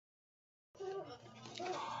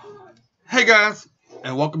Hey guys,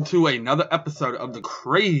 and welcome to another episode of the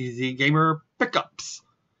Crazy Gamer Pickups.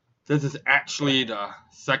 This is actually the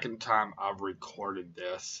second time I've recorded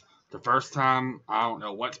this. The first time, I don't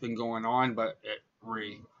know what's been going on, but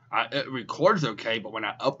it records okay, but when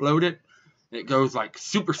I upload it, it goes like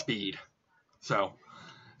super speed. So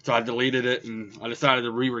I deleted it and I decided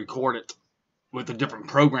to re-record it with a different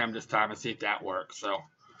program this time and see if that works. So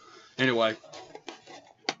anyway,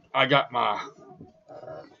 I got my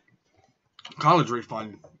college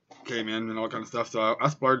refund came in and all kind of stuff, so I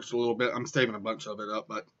splurged a little bit. I'm saving a bunch of it up,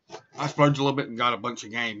 but I splurged a little bit and got a bunch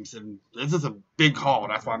of games, and this is a big haul.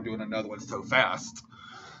 That's why I'm doing another one so fast.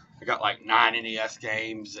 I got like 9 NES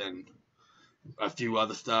games and a few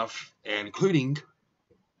other stuff, and including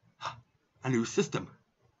a new system.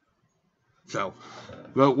 So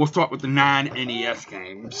we'll start with the 9 NES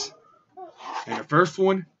games, and the first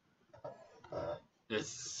one is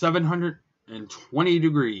 720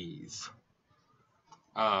 Degrees.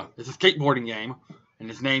 It's a skateboarding game,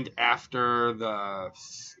 and it's named after the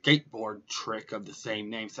skateboard trick of the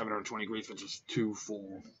same name, 720 Degrees, which is 2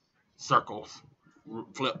 full circles,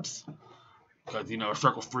 flips. Because, a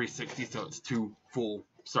circle's 360, so it's 2 full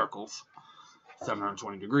circles,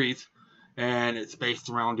 720 degrees. And it's based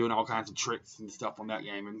around doing all kinds of tricks and stuff on that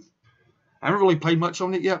game. And I haven't really played much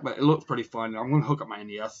on it yet, but it looks pretty fun. I'm going to hook up my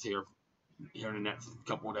NES here in the next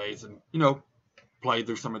couple of days and, play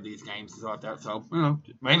through some of these games and stuff like that. So,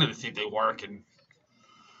 mainly to see if they work and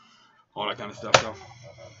all that kind of stuff. So,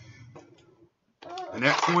 the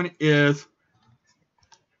next one is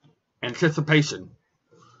Anticipation.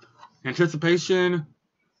 Anticipation,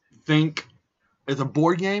 think, is a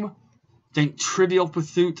board game. Think Trivial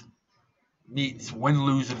Pursuit meets Win,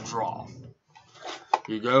 Lose, and Draw.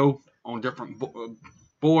 You go on different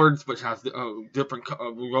boards, which has different.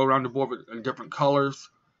 We go around the board with different colors.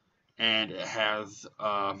 And it has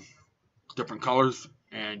different colors,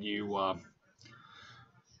 and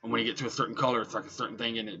when you get to a certain color, it's like a certain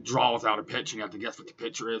thing, and it draws out a picture. You have to guess what the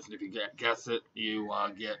picture is, and if you guess it, you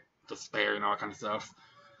get despair and all that kind of stuff.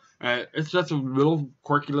 It's just a little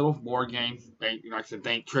quirky little board game. Like I said,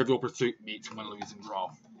 think Trivial Pursuit meets Win, Lose, and Draw.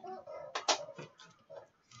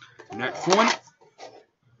 Next one,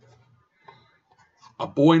 A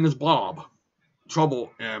Boy and His Blob,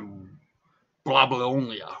 Trouble in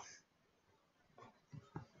Bloblonia.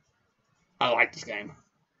 I like this game.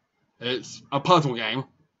 It's a puzzle game.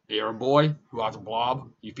 You're a boy who has a blob.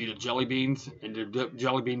 You feed it jelly beans, and the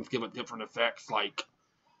jelly beans give it different effects, like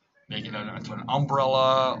making it into an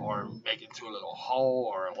umbrella, or make it into a little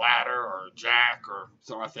hole, or a ladder, or a jack, or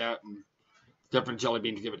something like that. And different jelly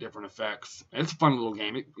beans give it different effects. And it's a fun little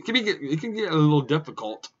game. It can get a little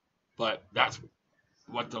difficult, but that's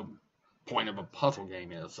what the point of a puzzle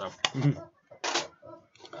game is. So,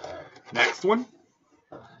 next one.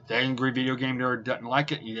 The Angry Video Game Nerd doesn't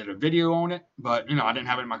like it. He did a video on it, but, I didn't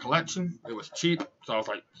have it in my collection. It was cheap, so I was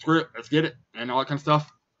like, screw it, let's get it, and all that kind of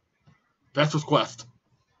stuff. Fester's Quest.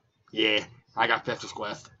 Yeah, I got Fester's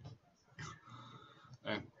Quest.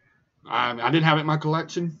 And I didn't have it in my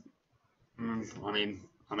collection. I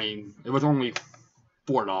mean, it was only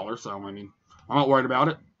 $4, so, I'm not worried about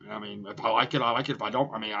it. If I like it, I like it. If I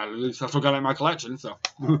don't, at least I still got it in my collection, so...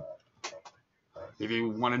 If you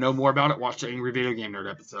want to know more about it, watch the Angry Video Game Nerd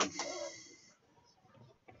episode.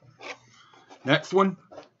 Next one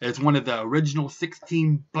is one of the original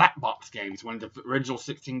 16 black box games. One of the original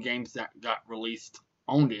 16 games that got released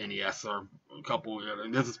on the NES, or a couple.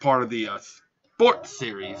 This is part of the sports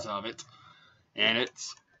series of it, and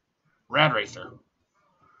it's Rad Racer.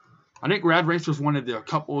 I think Rad Racer is one of the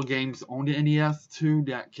couple of games on the NES too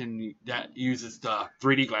that uses the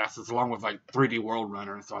 3D glasses along with like 3D World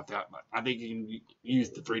Runner and stuff like that. But I think you can use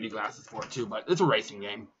the 3D glasses for it too. But it's a racing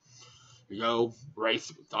game. You go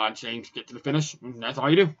race, dodge, change, get to the finish, and that's all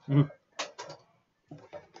you do.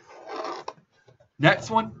 Next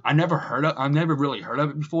one, I've never really heard of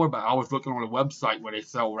it before, but I was looking on a website where they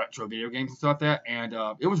sell retro video games and stuff like that, and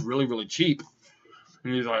it was really, really cheap.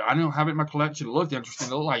 And he's like, I don't have it in my collection. It looked interesting.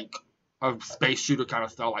 It looked like a space shooter kind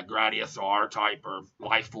of style, like Gradius or R-Type or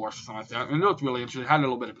Life Force or something like that. And it looked really interesting. It had a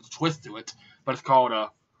little bit of a twist to it, but it's called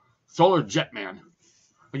Solar Jetman.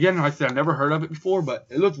 Again, like I said, I've never heard of it before, but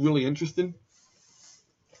it looked really interesting.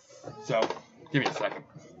 So, give me a second.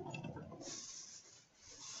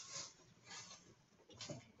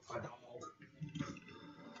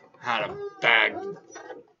 Had a bag.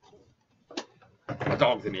 My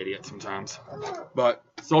dog's an idiot sometimes. But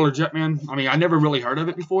Solar Jetman, I never really heard of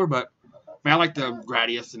it before, but I like the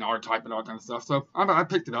Gradius and R-Type and all kind of stuff, so I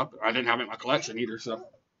picked it up. I didn't have it in my collection either, so.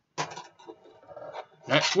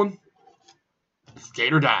 Next one,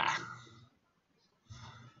 Skate or Die.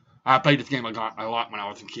 I played this game a lot when I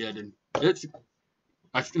was a kid, and it's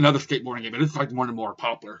another skateboarding game, but it's like one of the more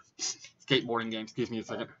popular skateboarding games. Excuse me a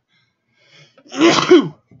second.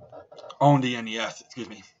 On the NES, excuse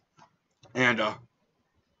me. And I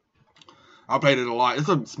played it a lot. It's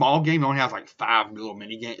a small game. It only has like 5 little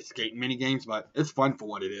skate mini games, but it's fun for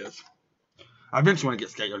what it is. I eventually want to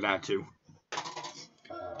get Skater Dad too.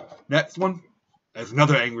 Next one is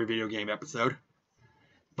another Angry Video Game episode.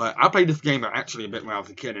 But I played this game actually a bit when I was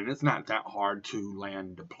a kid, and it's not that hard to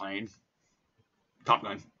land a plane. Top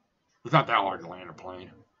Gun. It's not that hard to land a plane.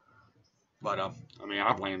 But, I mean,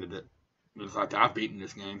 I've landed it. It's like I've beaten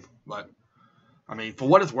this game. But, I mean, for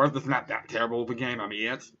what it's worth, it's not that terrible of a game. I mean,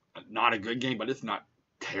 it's not a good game, but it's not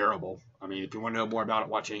terrible. I mean, if you want to know more about it,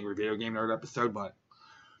 watch Angry Video Game Nerd episode, but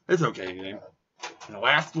it's okay game. And the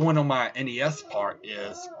last one on my NES part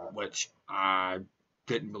is, which I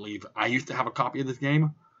didn't believe. I used to have a copy of this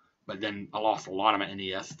game, but then I lost a lot of my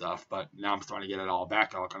NES stuff, but now I'm starting to get it all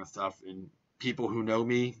back, all kind of stuff. And people who know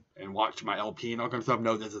me and watch my LP and all kind of stuff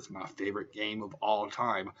know this is my favorite game of all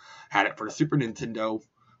time. Had it for the Super Nintendo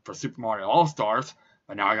for Super Mario All-Stars,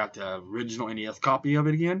 but now I got the original NES copy of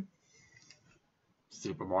it again.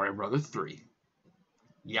 Super Mario Bros. 3.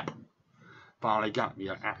 Yep. Finally got me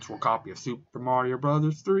an actual copy of Super Mario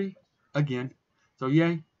Bros. 3 again. So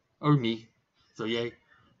yay, or me. So yay.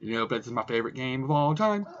 You know, this is my favorite game of all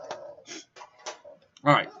time.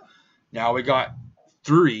 Alright, now we got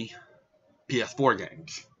 3 PS4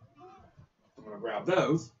 games. I'm going to grab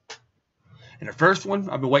those. And the first one,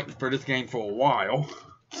 I've been waiting for this game for a while.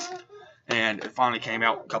 And it finally came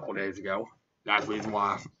out a couple days ago. That's the reason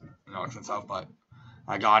why I know it's and stuff, but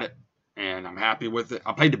I got it. And I'm happy with it.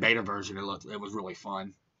 I played the beta version. It was really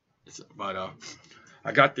fun. But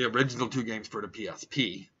I got the original 2 games for the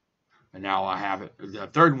PSP. And now I have it. The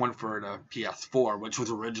third one for the PS4, which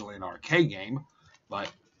was originally an arcade game.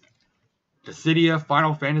 But Dissidia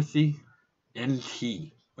Final Fantasy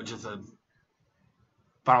NT, which is a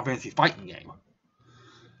Final Fantasy fighting game.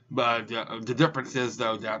 But the difference is,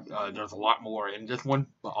 though, that there's a lot more in this one.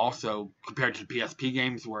 But also, compared to the PSP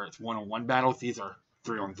games where it's one-on-one battles, these are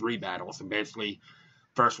 3-on-3 battles. And basically,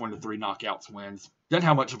 first 1 to 3 knockouts wins. Doesn't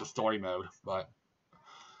have much of a story mode, but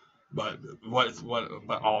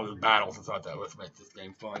all the battles and stuff that was makes this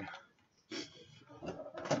game fun.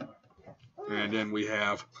 And then we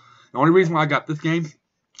have the only reason why I got this game is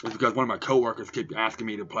because one of my coworkers kept asking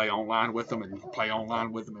me to play online with them and play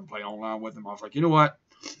online with them and play online with them. I was like, you know what?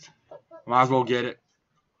 I might as well get it.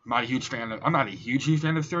 I'm not a huge fan of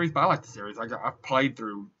the series, but I like the series. I've played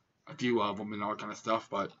through a few of them and all kind of stuff,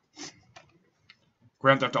 but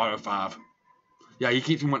Grand Theft Auto 5. Yeah, he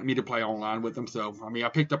keeps wanting me to play online with him, so, I mean, I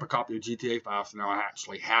picked up a copy of GTA 5, so now I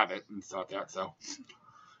actually have it and stuff like that, so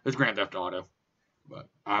it's Grand Theft Auto, but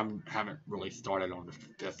I haven't really started on the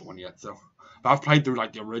 5th one yet, so, but I've played through,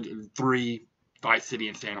 like, the original 3, Vice City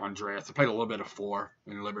and San Andreas. I played a little bit of 4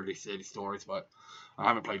 in Liberty City Stories, but I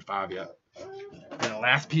haven't played 5 yet. And the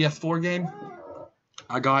last PS4 game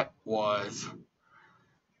I got was,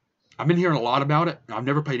 I've been hearing a lot about it. I've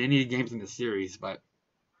never played any of the games in the series, but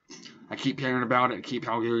I keep hearing about it and keep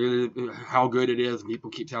how good it is. People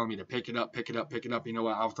keep telling me to pick it up. You know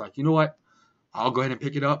what? I was like, you know what? I'll go ahead and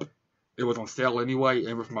pick it up. It was on sale anyway.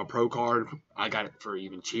 And with my Pro card, I got it for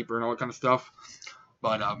even cheaper and all that kind of stuff.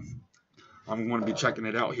 But I'm going to be checking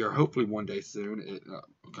it out here hopefully one day soon.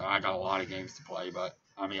 I got a lot of games to play, but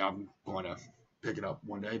I mean, I'm going to pick it up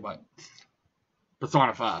one day. But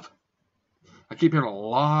Persona 5. I keep hearing a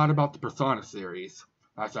lot about the Persona series.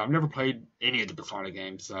 I've never played any of the Persona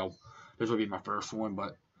games, so this will be my first one,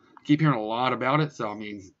 but I keep hearing a lot about it, so I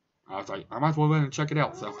mean, I was like, I might as well go ahead and check it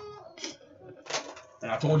out, so.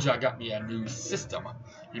 And I told you I got me a new system.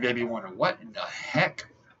 You may be wondering, what in the heck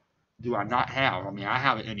do I not have? I mean, I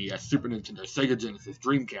have an NES, Super Nintendo, Sega Genesis,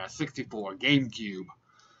 Dreamcast, 64, GameCube,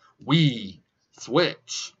 Wii,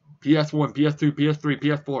 Switch, PS1, PS2, PS3,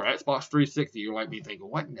 PS4, Xbox 360. You might be thinking,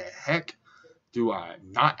 what in the heck do I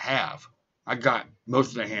not have? I got most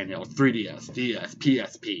of the handhelds, 3DS, DS,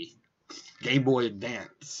 PSP, Game Boy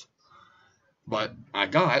Advance. But I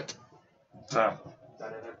got I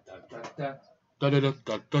didn't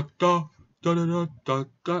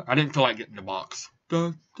feel like getting the box.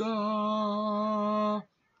 I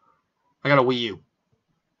got a Wii U.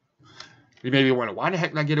 You may be wondering, why the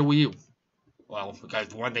heck did I get a Wii U? Well, because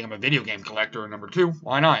for one thing, I'm a video game collector, and number 2,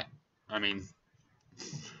 why not? I mean,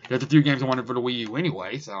 there's a few games I wanted for the Wii U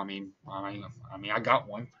anyway, so I mean, I got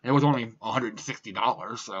one. It was only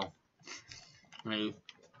 $160, so I mean,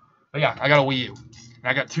 but yeah, I got a Wii U. And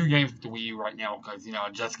I got 2 games with the Wii U right now because I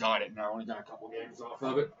just got it and I only got a couple games off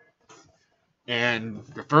of it. And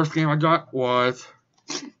the first game I got was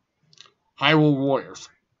Hyrule Warriors.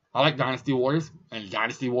 I like Dynasty Warriors, and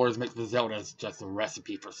Dynasty Warriors mixed with Zelda is just a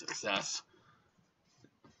recipe for success.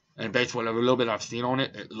 And based on a little bit I've seen on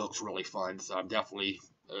it, it looks really fun. So I'm definitely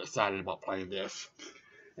excited about playing this.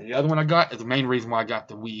 And the other one I got is the main reason why I got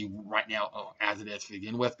the Wii right now as it is to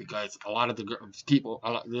begin with, because a lot of people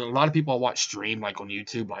I watch stream like on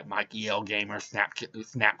YouTube, like Mike EL Gamer,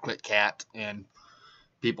 Snapclick Cat, and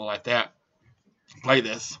people like that play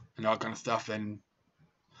this and all kind of stuff.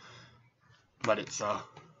 But it's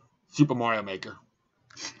Super Mario Maker,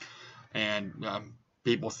 and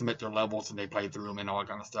people submit their levels and they play through them and all that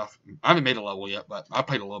kind of stuff. I haven't made a level yet, but I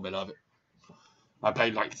played a little bit of it. I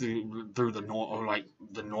played like through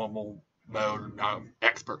the normal mode,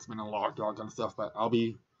 expert's been unlocked, all that kind of stuff. But I'll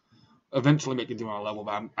be eventually making through my level.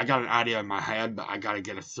 But I got an idea in my head, but I got to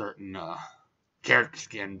get a certain character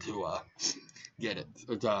skin to get it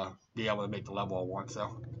to be able to make the level I want.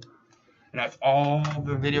 So, and that's all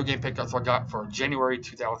the video game pickups I got for January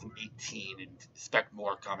 2018, and expect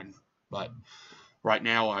more coming. But right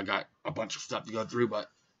now I got a bunch of stuff to go through, but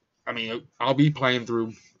I mean, I'll be playing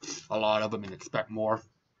through a lot of them and expect more.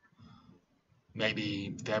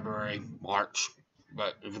 Maybe February, March,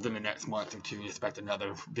 but within the next month or two, expect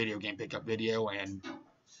another video game pickup video and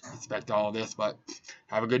expect all of this. But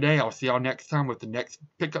have a good day. I'll see y'all next time with the next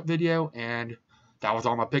pickup video. And that was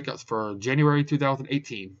all my pickups for January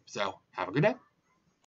 2018. So have a good day.